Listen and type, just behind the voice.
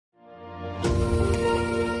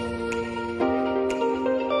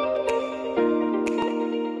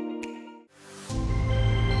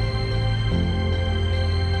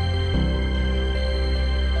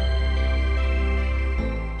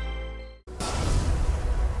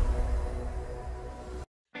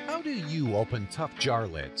How do you open tough jar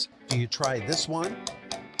lids? Do you try this one?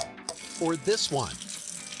 Or this one?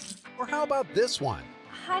 Or how about this one?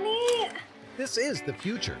 Honey? This is the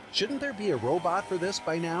future. Shouldn't there be a robot for this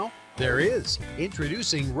by now? There is.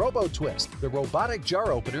 Introducing RoboTwist, the robotic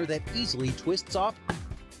jar opener that easily twists off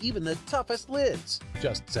even the toughest lids.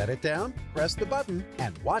 Just set it down, press the button,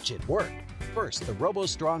 and watch it work. First, the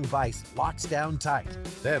Robo-Strong vise locks down tight.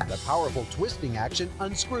 Then the powerful twisting action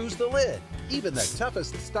unscrews the lid. Even the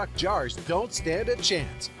toughest stuck jars don't stand a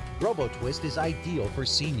chance. RoboTwist is ideal for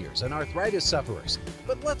seniors and arthritis sufferers.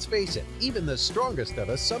 But let's face it, even the strongest of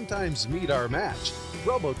us sometimes meet our match.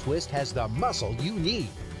 RoboTwist has the muscle you need.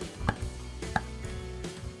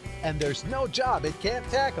 And there's no job it can't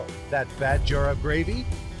tackle. That fat jar of gravy?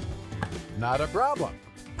 Not a problem.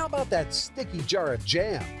 How about that sticky jar of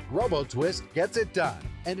jam? RoboTwist gets it done.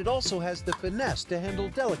 And it also has the finesse to handle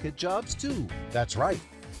delicate jobs too. That's right.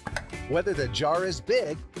 Whether the jar is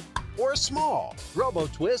big or small,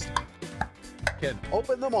 RoboTwist can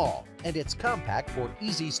open them all. And it's compact for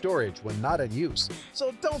easy storage when not in use.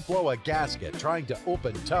 So don't blow a gasket trying to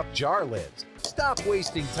open tough jar lids. Stop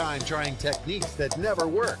wasting time trying techniques that never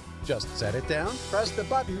work. Just set it down, press the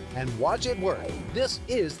button, and watch it work. This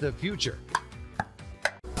is the future.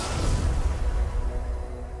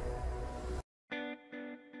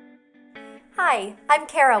 Hi, I'm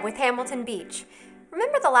Kara with Hamilton Beach.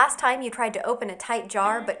 Remember the last time you tried to open a tight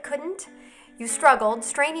jar but couldn't? You struggled,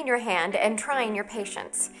 straining your hand and trying your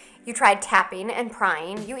patience. You tried tapping and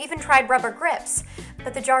prying, you even tried rubber grips,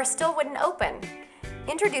 but the jar still wouldn't open.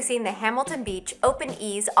 Introducing the Hamilton Beach Open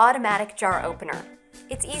Ease Automatic Jar Opener.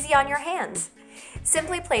 It's easy on your hands.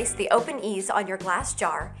 Simply place the Open Ease on your glass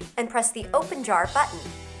jar and press the Open Jar button.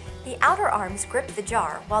 The outer arms grip the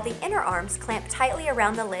jar while the inner arms clamp tightly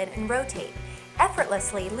around the lid and rotate,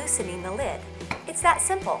 effortlessly loosening the lid. It's that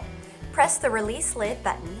simple. Press the Release Lid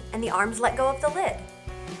button and the arms let go of the lid.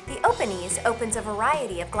 The Open Ease opens a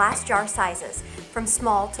variety of glass jar sizes, from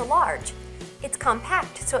small to large. It's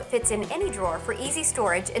compact so it fits in any drawer for easy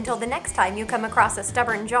storage until the next time you come across a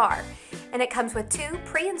stubborn jar. And it comes with 2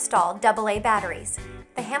 pre-installed AA batteries.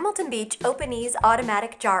 The Hamilton Beach Open Ease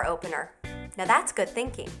Automatic Jar Opener. Now that's good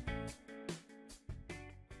thinking.